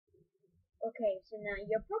Okay, so now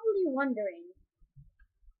you're probably wondering,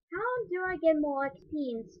 how do I get more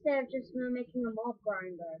XP instead of just making a mob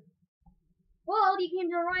grinder? Well, you came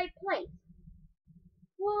to the right place.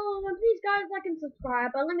 Well, please guys like and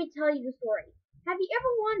subscribe, but let me tell you the story. Have you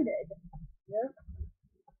ever wondered, yeah,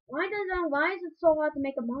 why is it so hard to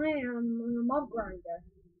make a mob grinder?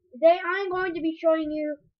 Today I'm going to be showing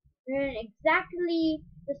you exactly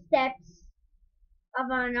the steps of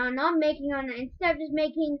not making instead of just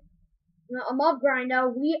making a mob grinder.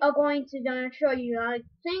 We are going to show you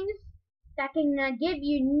things that can give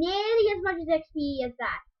you nearly as much as XP as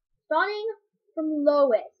that, starting from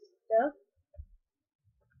lowest. So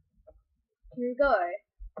here we go.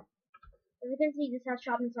 As you can see, this has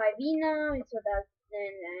sharpness IV now, so that's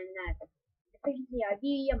and that efficiency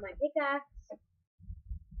IV on my pickaxe.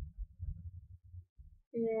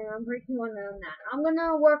 And I'm working on that. I'm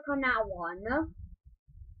gonna work on that one.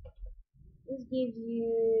 This gives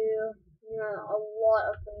you, a lot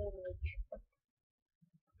of damage.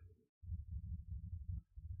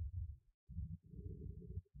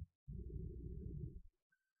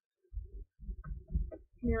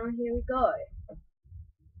 Now here we go.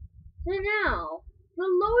 So now, the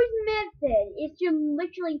lowest method is to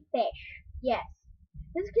literally fish. Yes.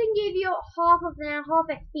 This can give you half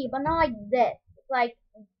XP, but not like this. It's like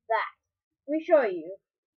that. Let me show you.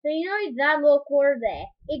 So you know that little quarter there?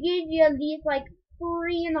 It gives you at least like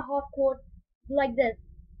 3.5 quarters like this.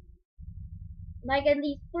 Like at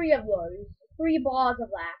least 3 of those. 3 bars of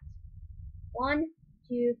that. 1,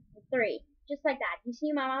 2, 3. Just like that. You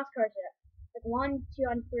see my mouse cursor? Like 1, 2,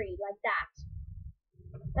 and 3. Like that.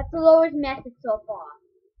 That's the lowest method so far.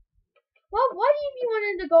 Well, what if you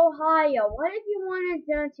wanted to go higher? What if you wanted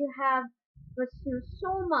to have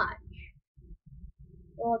so much?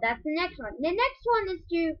 Well, that's the next one. The next one is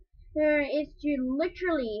to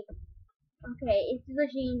literally, okay, it's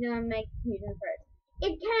literally gonna make fusion first.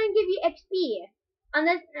 It can give you XP,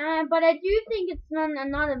 unless, but I do think it's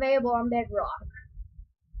not available on Bedrock.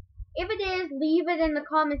 If it is, leave it in the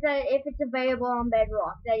comments that if it's available on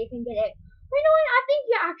Bedrock that you can get it. But you know what? I think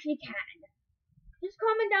you actually can. Just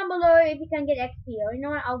comment down below if you can get XP. Or you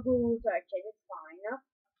know what? I'll Google search it. It's fine.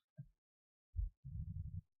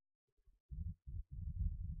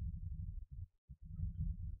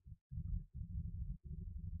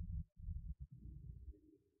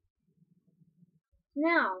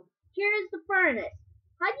 Now, here is the furnace.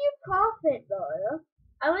 How do you craft it though?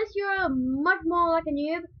 Unless you're much more like a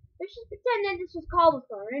noob, let's just pretend that this was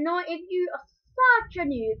cobblestone. You know, if you are such a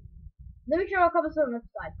noob, let me show you cobblestone on the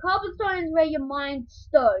side. Cobblestone is where you mine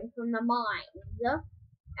stone from the mines.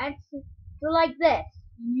 And so like this.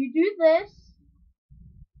 You do this,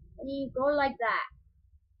 and you go like that.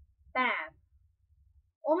 Bam.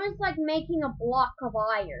 Almost like making a block of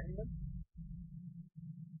iron.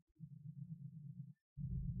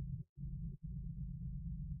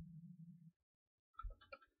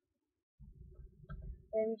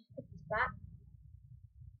 Then just put this back.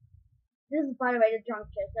 This is, by the way, the junk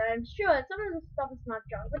chest. I'm sure some of the stuff is not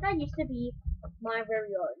junk, but that used to be my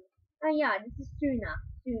very own. And yeah, this is tuna.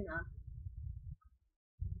 Tuna.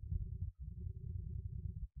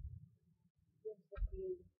 This is the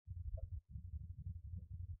food.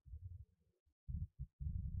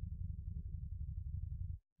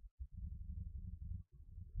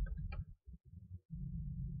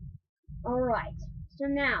 Alright. So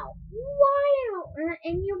now, why?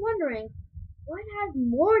 And you're wondering, what has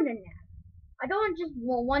more than that? I don't just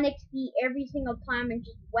want 1 XP every single time and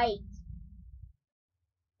just wait.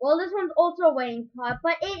 Well, this one's also a waiting part,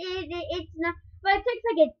 but it's not. But it takes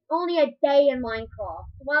like only a day in Minecraft.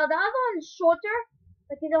 While the other one is shorter,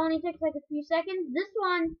 like it only takes like a few seconds. This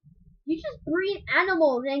one, you just breed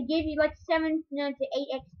animals and give you like 7 to 8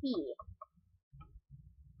 XP.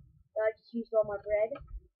 So I just used all my bread,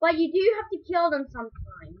 but you do have to kill them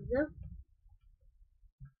sometimes.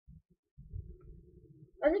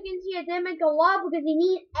 As you can see, I didn't make a lot because you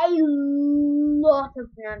need a lot of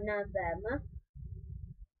them.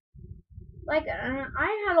 Like, I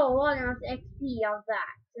had a lot of XP of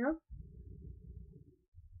that. For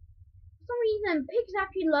some reason, pigs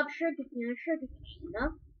actually love sugarcane.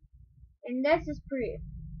 And this is proof.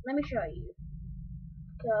 Let me show you.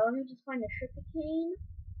 So, let me just find the sugarcane.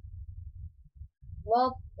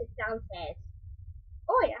 Well, it's downstairs.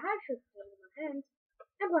 Oh, yeah, I have sugarcane in my hands.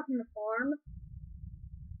 I've left in the farm.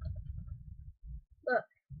 Look,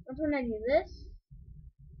 that's when I do this.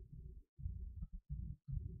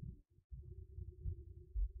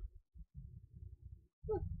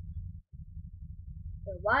 Look.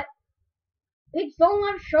 So what? Pigs don't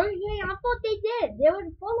love sugarcane? I thought they did. They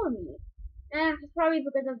would follow me. It's probably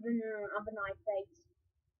because of the night face.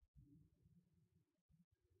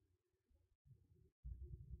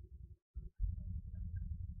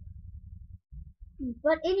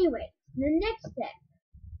 But anyway, the next step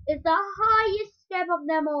is the highest step of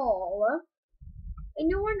them all. And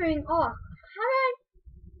you're wondering, oh, how did I,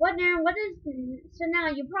 what now, what is, so now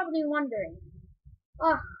you're probably wondering,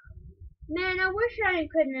 oh, man, I wish I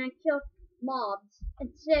couldn't kill mobs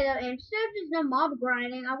instead of just no mob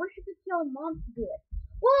grinding. I wish I could kill mobs to do it.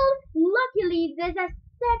 Well, luckily, there's a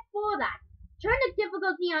step for that. Turn the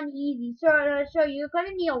difficulty on easy, so you're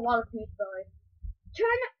gonna need a lot of creepers.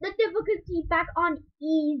 Turn the difficulty back on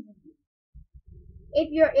easy. If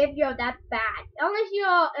you're that bad, unless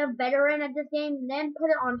you're a veteran at this game, then put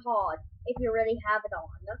it on hard if you really have it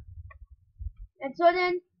on. And so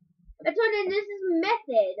then this is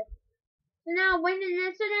method. So now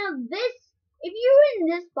this, if you're in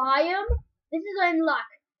this biome, this is in luck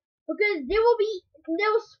because they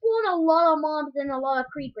will spawn a lot of mobs and a lot of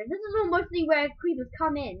creepers. This is mostly where creepers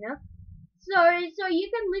come in. So you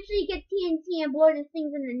can literally get TNT and blow these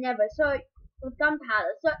things in the nether. So with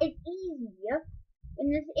gunpowder, so it's easy. In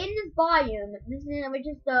this biome, which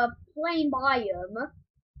is the plain biome,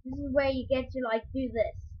 this is where you get to like do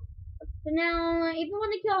this. So now, if you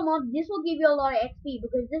want to kill a mob, this will give you a lot of XP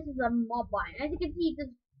because this is a mob biome. As you can see, there's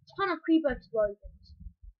a ton of creeper explosions.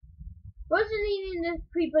 Most of the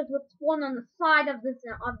creepers would spawn on the side of this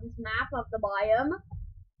map of the biome,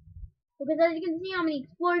 because as you can see how many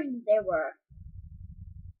explosions there were.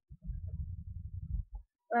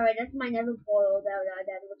 Alright, that's my nether portal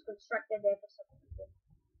that was constructed there for some reason.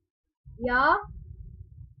 Yeah?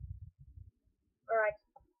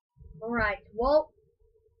 Alright, well,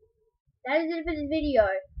 that is it for this video.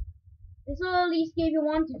 This will at least give you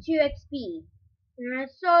 1 to 2 XP.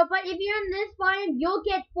 But if you're in this biome, you'll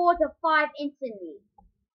get 4 to 5 instantly.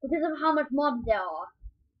 Because of how much mobs there are.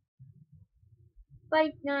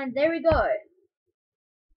 But, there we go.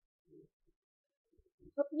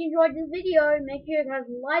 Hope you enjoyed this video. Make sure you guys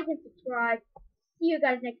like and subscribe. See you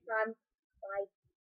guys next time. Bye.